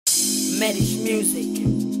Medish music.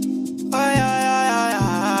 Ay, ay, ay, ay,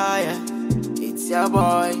 ay, ay. It's your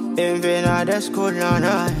boy. Living at the school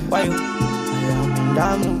now. Why you? I am in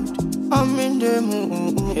the mood. I'm in the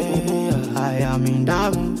mood. Yeah, I am in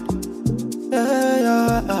the mood.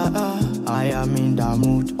 Yeah. I am in the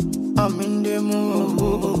mood. I'm in the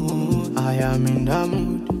mood. I am in the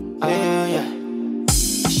mood. Yeah.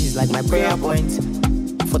 She's like my prayer point.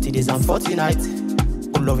 40 days and 40 nights.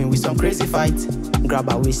 I'm loving with some crazy fight.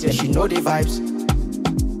 Grab her waist, yeah, she know the vibes.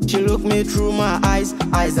 She look me through my eyes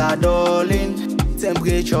are dulling.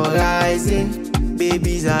 Temperature rising,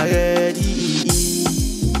 babies are ready.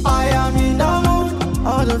 I am in the mood,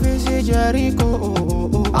 all the Bizzy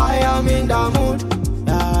Jericho. I am in the mood,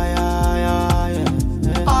 yeah.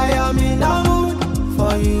 I am in the mood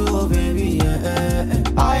for you, oh baby, yeah.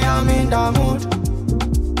 I am in the mood.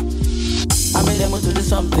 I'm in the mood to do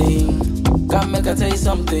something. Can't make I tell you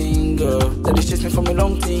something, girl. That is chase me from a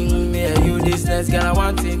long thing. Me and you this night, girl, I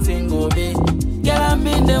want thing go be. Girl, I'm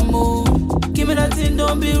in the mood. Give me that thing,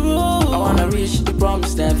 don't be rude. I wanna reach the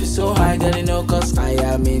promised land, feel so high, girl, you know, cause I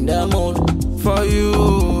am in the mood for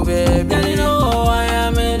you, baby. Girl, you know I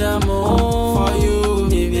am in the mood for you,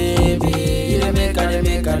 baby. You the make I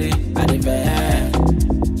the van.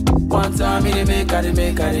 One time, you the make I the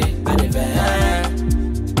van.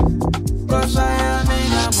 Cause I am in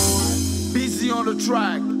the mood. Bizzy on the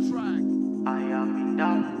track. I am in the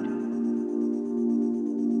mood.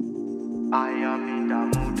 I am in the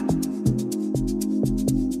mood.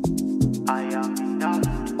 I am in the mood.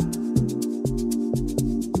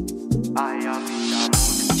 I am in the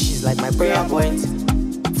mood. She's like my prayer point.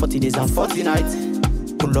 40 days and 40 nights.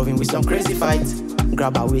 I'm loving with some crazy fight.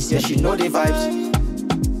 Grab her waist, yeah, she know the vibes.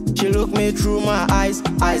 She look me through my eyes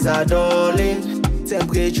are dulling.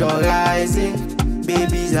 Temperature rising,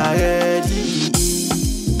 babies are ready.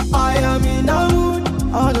 I am in the mood,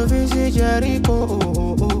 all the Bizzy Jericho.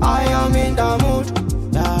 I am in the mood,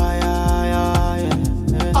 yeah.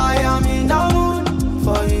 I am in the mood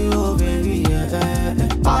for you, oh baby, yeah.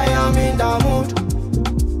 I am in the mood.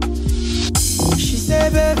 She say,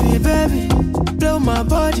 baby, blow my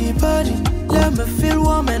body, let me feel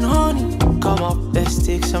warm and honey. Come up, let's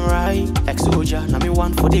take some ride. Like soldier, now me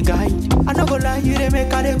one for the guide. I no go lie, you they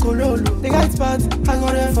make a de kololo. The guide's part, I go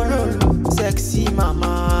there for lolo. Sexy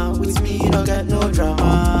mama, with me you don't get no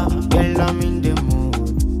drama. Girl, I'm in the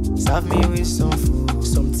mood. Serve me with some food,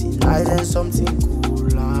 something light and something cool.